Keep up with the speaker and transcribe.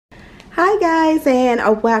Hi guys, and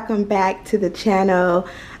welcome back to the channel.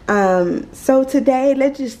 So today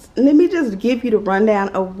let me just give you the rundown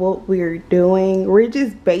of what we're doing. We're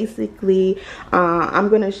just basically I'm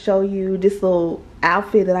gonna show you this little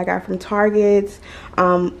outfit that I got from Target.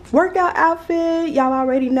 Workout outfit. Y'all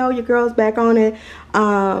already know your girl's back on it.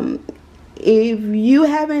 If you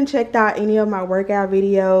haven't checked out any of my workout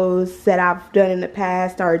videos that I've done in the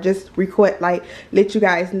past, or just let you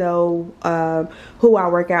guys know who I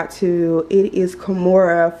work out to, it is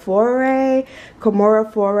Kimura Foray.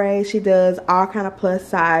 Kimura Foray, she does all kind of plus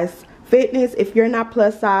size fitness. If you're not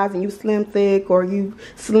plus size and you slim thick or you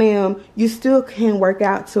slim, you still can work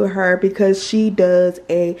out to her because she does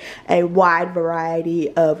a wide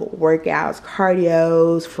variety of workouts,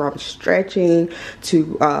 cardios, from stretching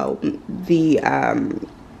to the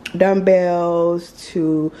dumbbells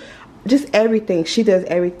to just everything. She does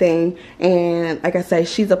everything, and like I say,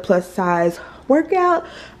 she's a plus size workout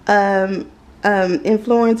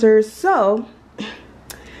influencer. So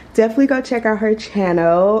definitely go check out her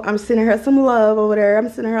channel. I'm sending her some love over there. I'm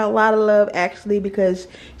sending her a lot of love actually, because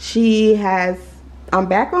I'm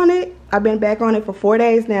back on it. I've been back on it for 4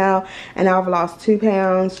 days now, and I've lost 2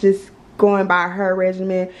 pounds just going by her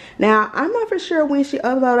regimen. Now I'm not for sure when she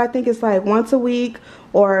uploads. I think it's like once a week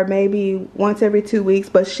or maybe once every 2 weeks,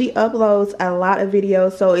 but she uploads a lot of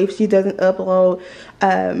videos. So if she doesn't upload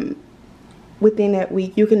within that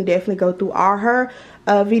week, you can definitely go through all her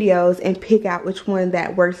videos and pick out which one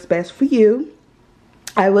that works best for you.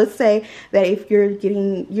 I would say that if you're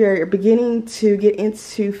beginning to get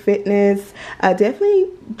into fitness, definitely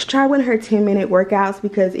try one of her 10-minute workouts,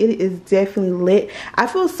 because it is definitely lit. I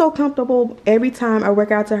feel so comfortable every time I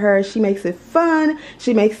work out to her. She makes it fun.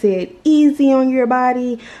 She makes it easy on your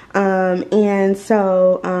body.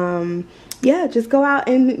 Yeah, just go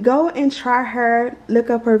and try her, look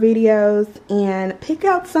up her videos and pick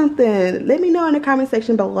out something. Let me know in the comment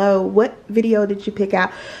section below, what video did you pick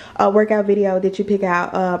out, workout video did you pick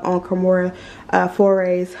out on Kimura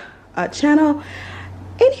Foray's channel.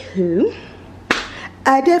 Anywho,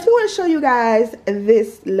 I definitely want to show you guys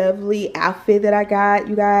this lovely outfit that I got.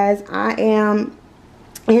 You guys, I am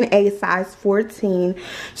in a size 14.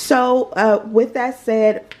 So with that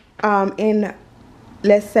said, in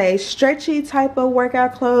let's say stretchy type of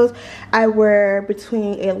workout clothes, I wear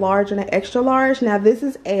between a large and an extra large. Now this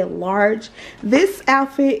is a large. This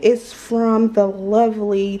outfit is from the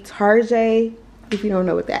lovely Target. If you don't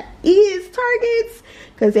know what that is, Target's,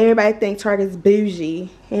 because everybody thinks Target's bougie,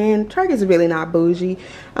 and Target's really not bougie.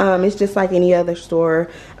 It's just like any other store.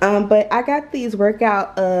 But I got these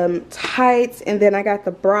workout tights, and then I got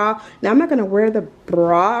the bra. Now I'm not gonna wear the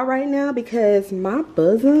bra right now because my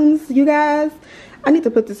bosoms, you guys, I need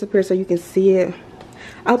to put this up here so you can see it.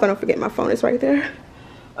 I hope I don't forget my phone. It's right there.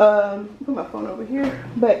 Put my phone over here.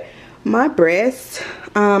 But my breast,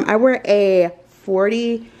 I wear a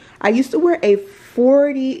 40. I used to wear a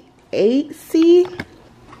 48C,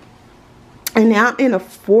 and now I'm in a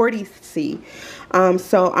 40C.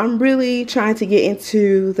 So I'm really trying to get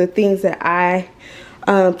into the things that I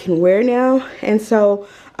can wear now. And so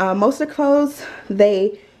most of the clothes,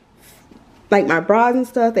 like my bras and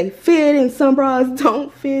stuff, they fit, and some bras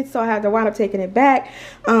don't fit, so I have to wind up taking it back.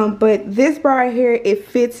 But this bra right here, it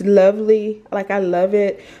fits lovely. Like, I love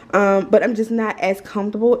it. But I'm just not as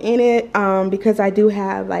comfortable in it because I do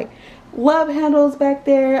have like love handles back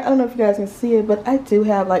there. I don't know if you guys can see it, but I do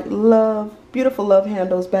have like beautiful love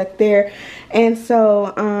handles back there. And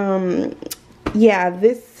so yeah,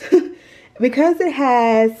 this because it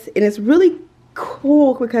has, and it's really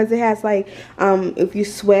cool because it has like if you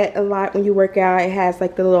sweat a lot when you work out, it has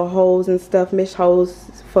like the little holes and stuff, mesh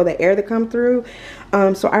holes for the air to come through.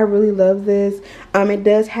 So I really love this. It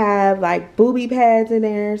does have like booby pads in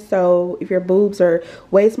there, so if your boobs are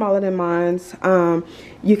way smaller than mine's,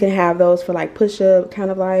 you can have those for like push-up, kind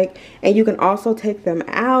of like, and you can also take them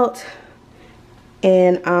out.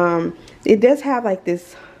 And it does have like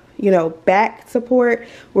this, you know, back support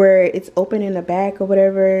where it's open in the back or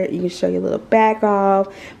whatever. You can show your little back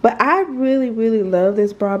off. But I really love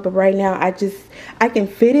this bra. But right now I can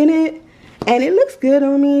fit in it, and it looks good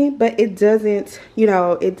on me, but it doesn't, you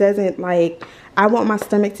know, it doesn't, like, I want my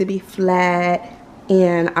stomach to be flat,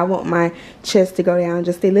 and I want my chest to go down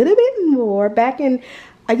just a little bit more.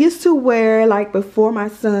 I used to wear, like before my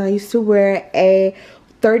son, I used to wear a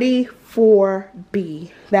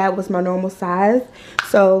 34B. That was my normal size.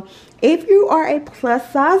 So if you are a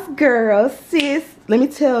plus size girl, sis, let me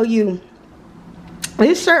tell you,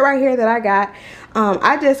 this shirt right here that I got,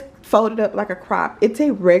 I just folded up like a crop. It's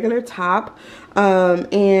a regular top,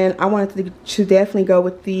 and I wanted to definitely go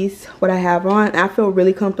with these, what I have on. I feel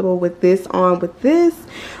really comfortable with this on with this,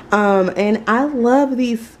 and I love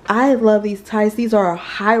these tights. These are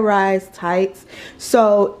high-rise tights,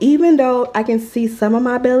 so even though I can see some of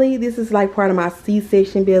my belly, this is like part of my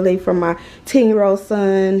C-section belly from my 10-year-old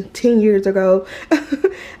son 10 years ago.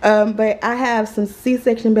 But I have some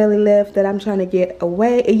C-section belly left that I'm trying to get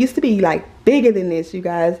away. It used to be like bigger than this, you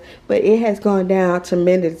guys, but it has gone down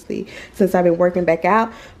tremendously since I've been working back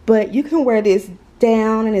out. But you can wear this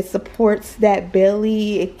down and it supports that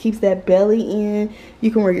belly. It keeps that belly in. You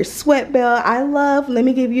can wear your sweat belt. Let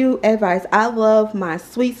me give you advice. I love my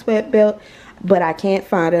sweet sweat belt, but I can't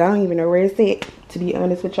find it. I don't even know where it's at, to be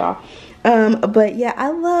honest with y'all. But yeah,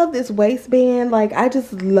 I love this waistband. Like, I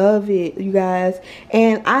just love it, you guys.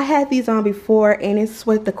 And I had these on before and it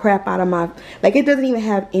sweat the crap out of my, like, it doesn't even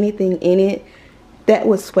have anything in it that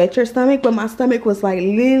would sweat your stomach, but my stomach was like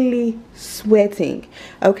literally sweating.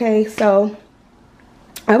 Okay, so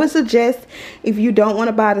I would suggest, if you don't want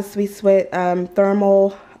to buy the Sweet Sweat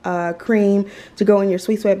thermal cream to go in your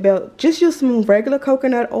Sweet Sweat belt, just use some regular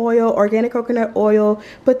coconut oil, organic coconut oil,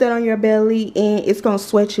 put that on your belly, and it's gonna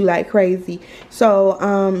sweat you like crazy.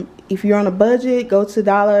 So if you're on a budget, go to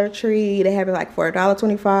Dollar Tree. They have it like for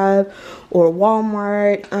 $1.25, or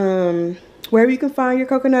Walmart, wherever you can find your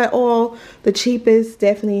coconut oil, the cheapest.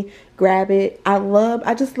 Definitely grab it.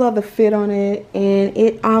 I just love the fit on it, and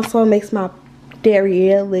it also makes my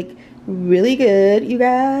derriere look really good, you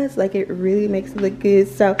guys. Like, it really makes it look good,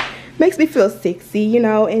 so makes me feel sexy, you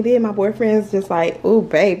know. And then my boyfriend's just like, ooh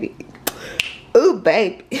baby, ooh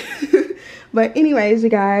baby. But anyways, you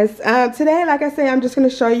guys, today, like I said, I'm just going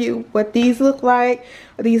to show you what these look like.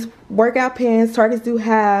 These workout pants. Targets do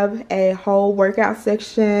have a whole workout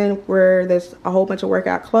section where there's a whole bunch of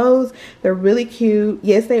workout clothes. They're really cute.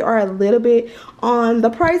 Yes, they are a little bit on the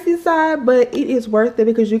pricey side, but it is worth it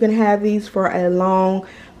because you can have these for a long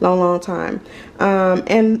time.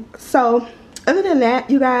 And so other than that,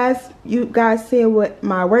 you guys see what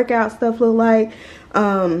my workout stuff look like.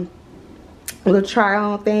 Little try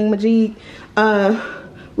on thing majig.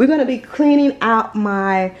 We're gonna be cleaning out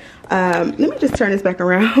my let me just turn this back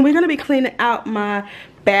around. We're gonna be cleaning out my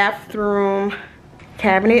bathroom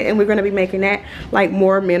cabinet, and we're gonna be making that like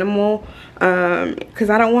more minimal,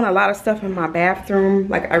 because I don't want a lot of stuff in my bathroom.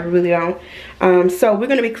 Like, I really don't. So we're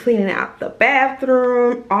gonna be cleaning out the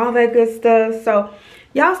bathroom, all that good stuff. So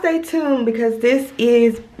y'all stay tuned, because this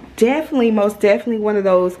is most definitely one of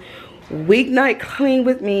those weeknight clean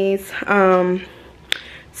with me's.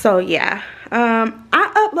 So yeah,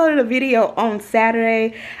 I uploaded a video on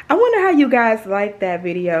Saturday. I wonder how you guys liked that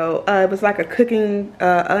video. It was like a cooking,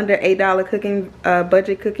 under $8 cooking,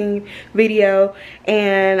 budget cooking video,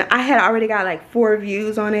 and I had already got like 4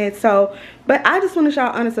 views on it. So, but I just want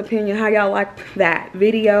y'all honest opinion, how y'all liked that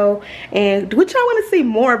video, and what y'all want to see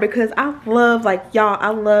more, because I love, like, y'all, I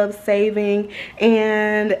love saving,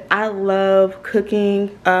 and I love cooking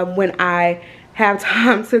when I have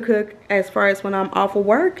time to cook, as far as when I'm off of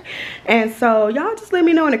work. And so y'all just let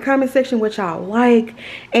me know in the comment section what y'all like,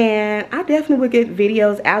 and I definitely will get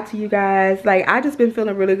videos out to you guys. Like, I just been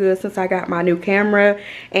feeling really good since I got my new camera,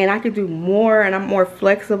 and I could do more, and I'm more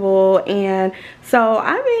flexible. And so,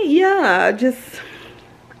 I mean, yeah,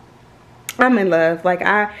 I'm in love. Like,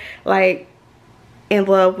 in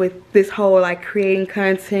love with this whole, like, creating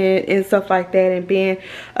content and stuff like that, and being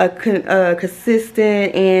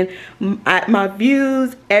consistent. And my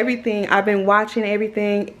views, everything, I've been watching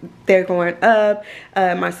everything, they're going up.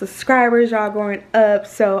 My subscribers, y'all, going up.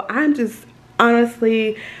 So I'm just,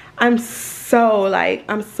 honestly, I'm so excited.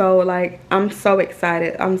 I'm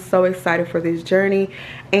so excited for this journey.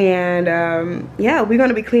 And yeah, we're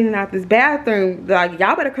gonna be cleaning out this bathroom. Like,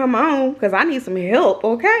 y'all better come on, because I need some help,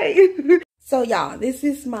 okay? So y'all, this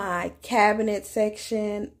is my cabinet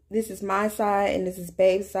section. This is my side, and this is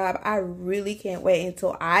Babe's side. I really can't wait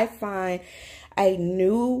until I find a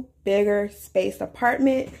new, bigger spaced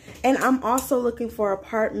apartment. And I'm also looking for an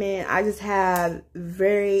apartment. I just have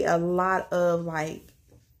a lot of, like,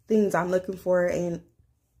 things I'm looking for in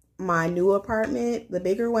my new apartment, the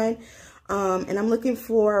bigger one. And I'm looking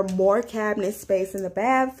for more cabinet space in the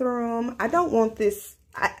bathroom. I don't want this,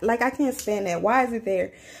 I can't stand that. Why is it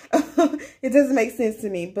there? It doesn't make sense to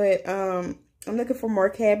me. But I'm looking for more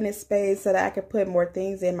cabinet space so that I can put more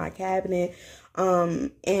things in my cabinet.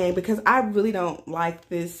 And because I really don't like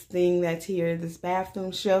this thing that's here, this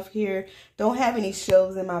bathroom shelf here. Don't have any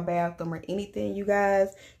shelves in my bathroom or anything, you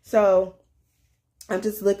guys. So I'm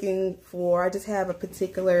just looking for, I just have a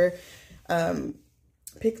particular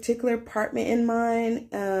apartment in mind.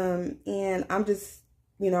 And I'm just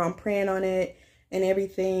you know, I'm praying on it and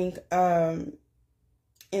everything.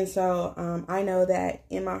 And so I know that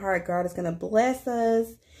in my heart, God is going to bless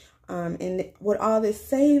us. And with all this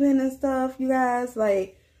saving and stuff, you guys,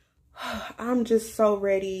 like, I'm just so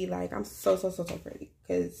ready. Like, I'm so ready.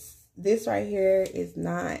 Because this right here is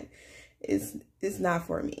not, it's not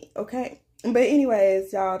for me. Okay. But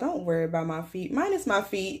anyways, y'all, don't worry about my feet. Minus my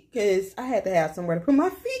feet, because I had to have somewhere to put my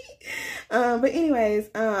feet. But anyways,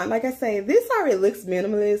 like I say, this already looks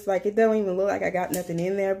minimalist. Like, it don't even look like I got nothing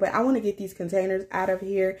in there. But I want to get these containers out of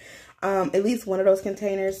here. At least one of those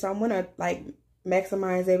containers. So I'm going to, like,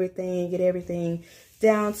 maximize everything, get everything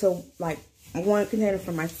down to, like, one container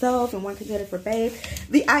for myself and one container for babe.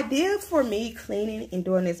 The idea for me cleaning and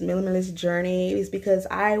doing this minimalist journey is because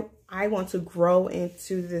I want to grow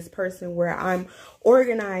into this person where I'm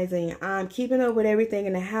organizing, I'm keeping up with everything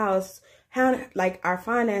in the house, how, like, our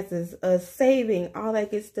finances, saving, all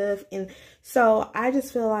that good stuff. And so I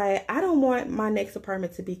just feel like I don't want my next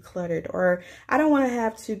apartment to be cluttered, or I don't want to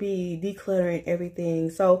have to be decluttering everything.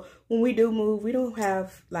 So when we do move, we don't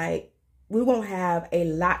have, like, we won't have a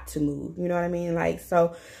lot to move, you know what I mean? Like,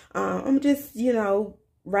 so I'm just, you know,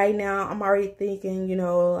 right now I'm already thinking, you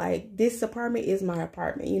know, like, this apartment is my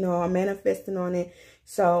apartment, you know, I'm manifesting on it.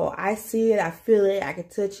 So I see it, I feel it, I can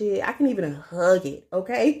touch it, I can even hug it,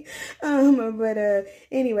 okay? But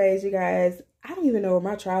anyways, you guys, I don't even know where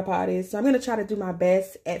my tripod is, so I'm gonna try to do my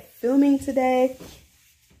best at filming today.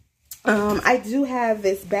 I do have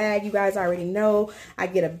this bag. You guys already know I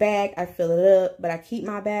get a bag, I fill it up, but I keep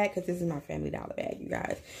my bag because this is my Family Dollar bag, you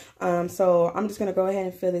guys. So I'm just going to go ahead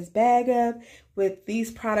and fill this bag up with these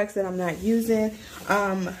products that I'm not using.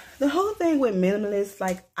 The whole thing with minimalist,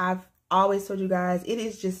 like I've always told you guys, it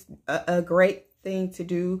is just a great thing to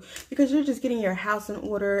do because you're just getting your house in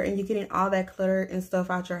order and you're getting all that clutter and stuff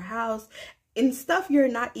out your house. And stuff you're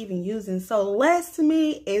not even using. So less to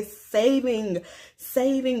me is saving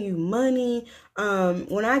you money.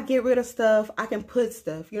 When I get rid of stuff, I can put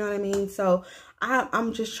stuff, you know what I mean? So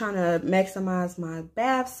I'm just trying to maximize my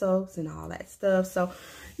bath soaps and all that stuff. So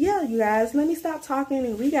yeah, you guys, let me stop talking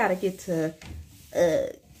and we gotta get to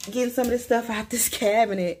getting some of this stuff out this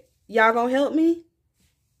cabinet. Y'all gonna help me?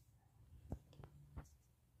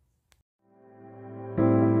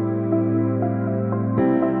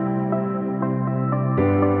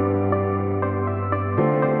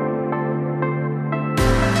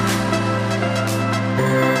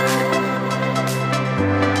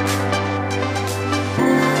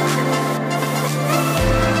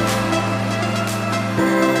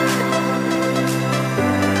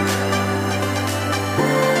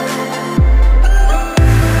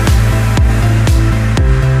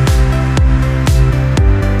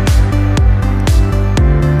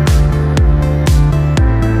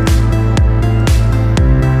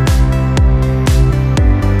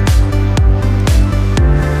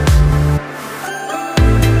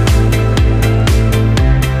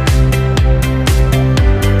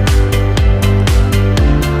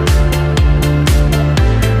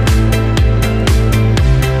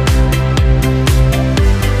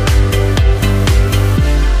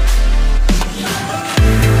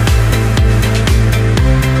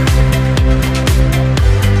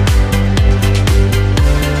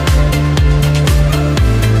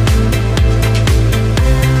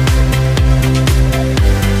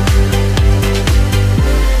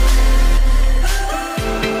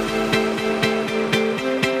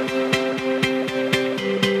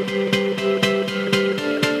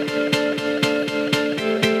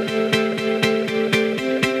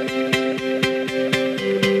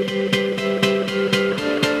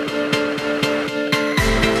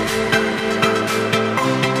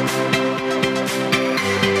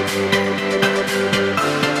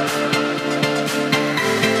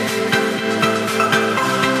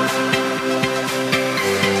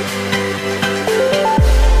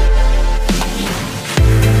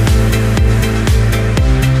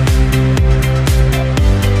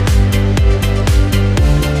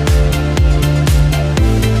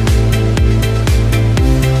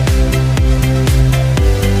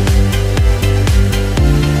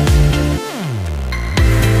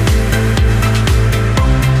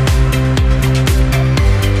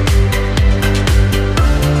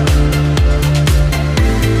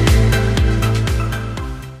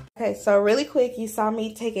 So really quick, you saw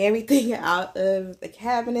me take everything out of the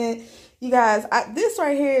cabinet. You guys, this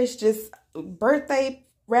right here is just birthday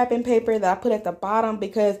wrapping paper that I put at the bottom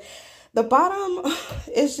because the bottom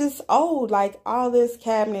is just old. Like, all this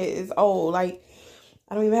cabinet is old. Like,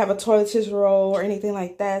 I don't even have a toilet tissue roll or anything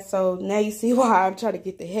like that. So now you see why I'm trying to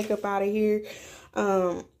get the heck up out of here.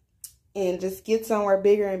 and just get somewhere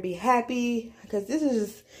bigger and be happy, because this is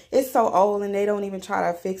just, it's so old and they don't even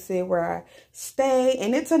try to fix it where I stay.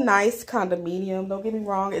 And it's a nice condominium, don't get me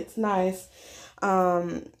wrong, it's nice,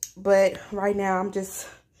 but right now I'm just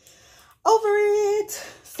over it.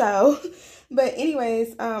 So but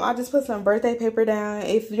anyways, I just put some birthday paper down.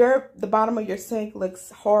 If the bottom of your sink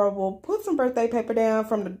looks horrible, put some birthday paper down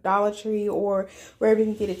from the Dollar Tree or wherever you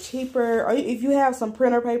can get it cheaper. Or if you have some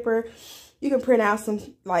printer paper, you can print out some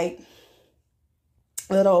like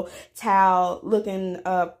little towel looking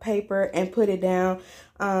paper and put it down.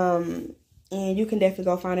 And you can definitely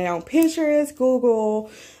go find it on Pinterest,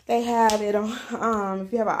 Google. They have it on,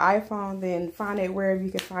 if you have an iPhone, then find it wherever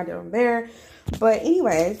you can find it on there. But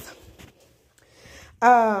anyways,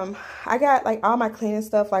 I got like all my cleaning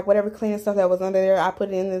stuff, like whatever cleaning stuff that was under there, I put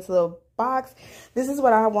it in this little box. This is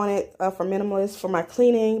what I wanted for minimalist for my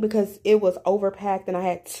cleaning, because it was overpacked and I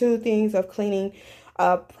had 2 things of cleaning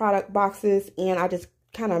product boxes, and I just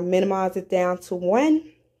kind of minimized it down to 1.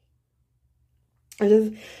 And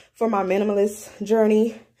just for my minimalist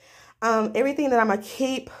journey. Everything that I'm gonna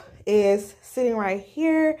keep is sitting right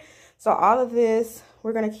here. So all of this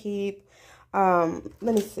we're gonna keep. Let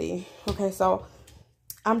me see. Okay, so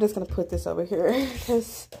I'm just gonna put this over here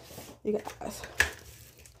because you guys.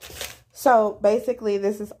 So basically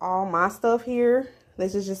this is all my stuff here.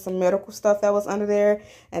 This is just some medical stuff that was under there,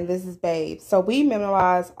 and this is Babe. So we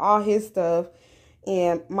minimalized all his stuff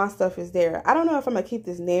and my stuff is there. I don't know if I'm gonna keep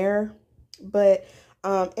this near, but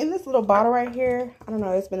in this little bottle right here, I don't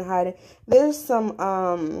know, it's been hiding. There's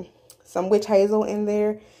some witch hazel in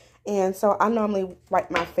there. And so I normally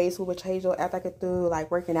wipe my face with witch hazel after I get through like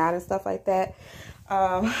working out and stuff like that.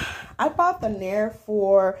 I bought the Nair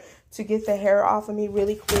to get the hair off of me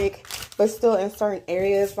really quick, but still in certain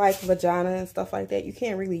areas like vagina and stuff like that, you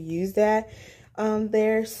can't really use that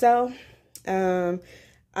there. So I'm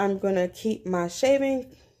gonna keep my shaving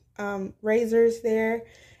razors there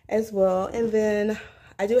as well. And then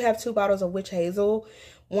I do have 2 bottles of witch hazel.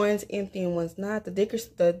 One's empty and one's not. The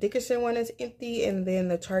Dickerson one is empty, and then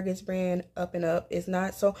the Target's brand Up and Up is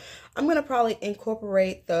not. So I'm gonna probably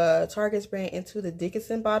incorporate the Target's brand into the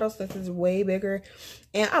Dickerson bottle since it's way bigger,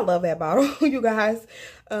 and I love that bottle, you guys.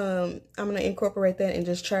 I'm gonna incorporate that and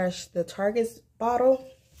just trash the Target's bottle.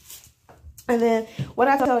 And then what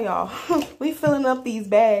I tell y'all, we filling up these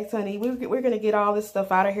bags, honey. We're gonna get all this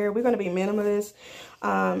stuff out of here. We're gonna be minimalist,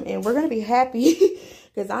 and we're gonna be happy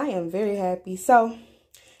because I am very happy. So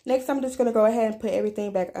next, I'm just gonna go ahead and put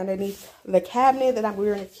everything back underneath the cabinet that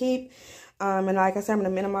we're gonna keep. And like I said, I'm gonna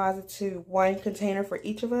minimize it to 1 container for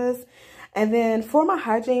each of us. And then for my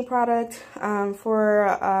hygiene product,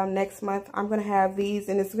 for next month, I'm gonna have these,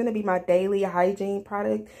 and it's gonna be my daily hygiene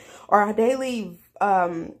product or a daily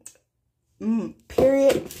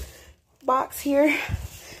period box here.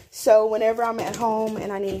 So whenever I'm at home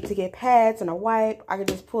and I need to get pads and a wipe, I can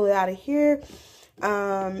just pull it out of here.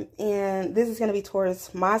 And this is going to be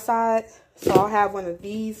towards my side, so I'll have one of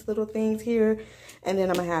these little things here, and then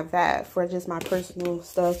I'm gonna have that for just my personal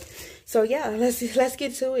stuff. So yeah, let's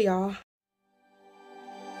get to it, y'all.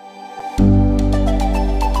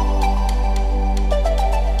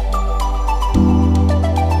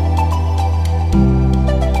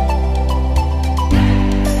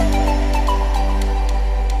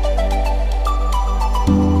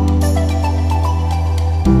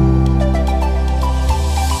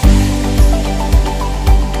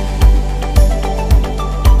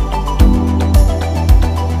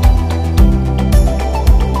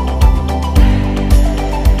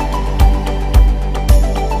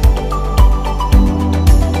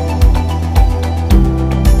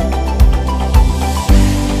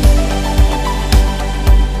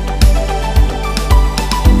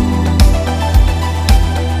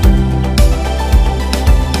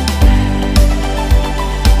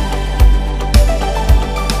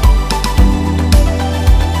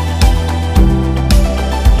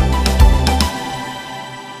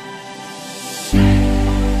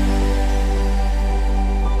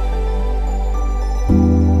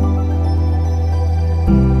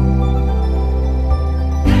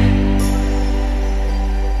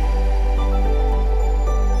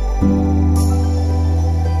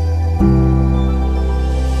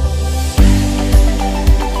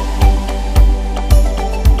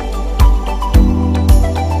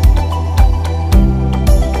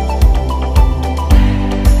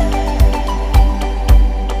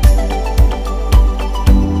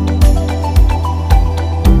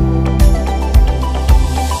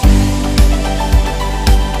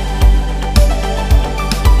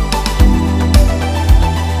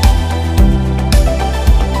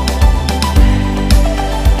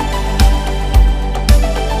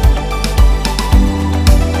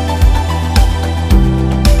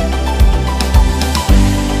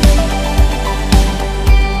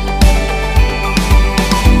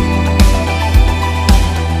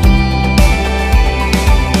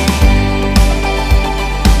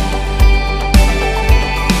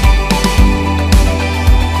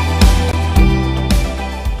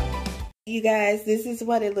 is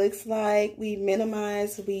what it looks like. We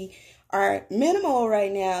minimized. We are minimal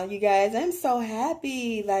right now, you guys. I'm so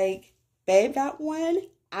happy. Like, babe got one,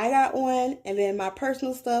 I got one, and then my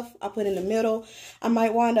personal stuff I put in the middle. I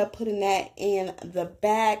might wind up putting that in the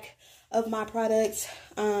back of my products.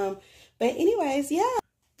 But anyways, yeah.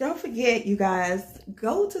 Don't forget, you guys,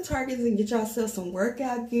 go to Target and get yourself some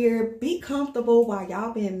workout gear. Be comfortable while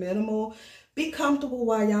y'all being minimal. Be comfortable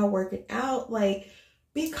while y'all working out. Like,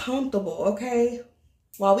 be comfortable, okay?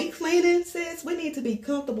 While we cleaning, sis, we need to be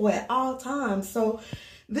comfortable at all times. So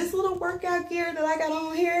this little workout gear that I got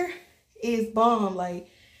on here is bomb. Like,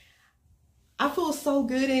 I feel so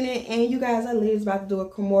good in it. And you guys, I literally about to do a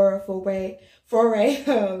Kimura foray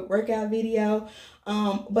workout video.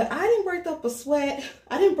 But I didn't work up a sweat.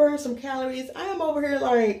 I didn't burn some calories. I am over here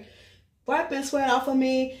like wiping sweat off of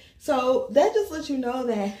me. So that just lets you know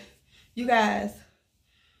that, you guys,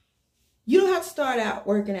 you don't have to start out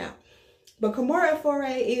working out. But Kimura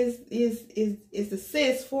foray is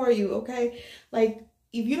assist for you, okay? Like,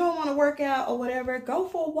 if you don't want to work out or whatever, go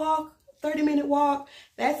for a walk, 30-minute walk.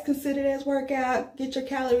 That's considered as workout. Get your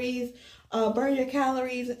calories, burn your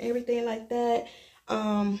calories and everything like that.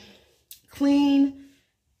 Clean,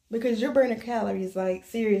 because you're burning calories. Like,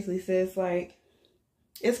 seriously, sis, like,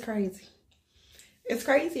 it's crazy. It's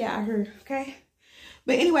crazy out here, okay?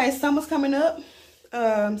 But anyway, summer's coming up.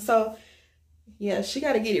 So yeah, she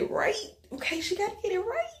got to get it right. Okay, she got to get it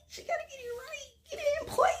right. She got to get it right. Get it in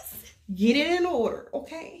place. Get it in order,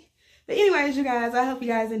 okay? But anyways, you guys, I hope you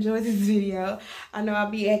guys enjoyed this video. I know I'll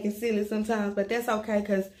be acting silly sometimes, but that's okay,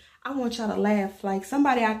 because I want y'all to laugh. Like,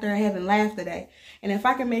 somebody out there haven't laughed today. And if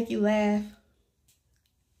I can make you laugh,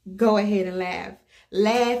 go ahead and laugh.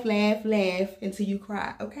 Laugh, laugh, laugh until you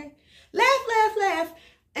cry, okay? Laugh, laugh, laugh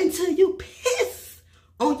until you piss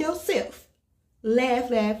on yourself. Laugh,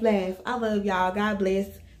 laugh, laugh. I love y'all. God bless.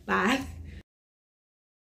 Bye.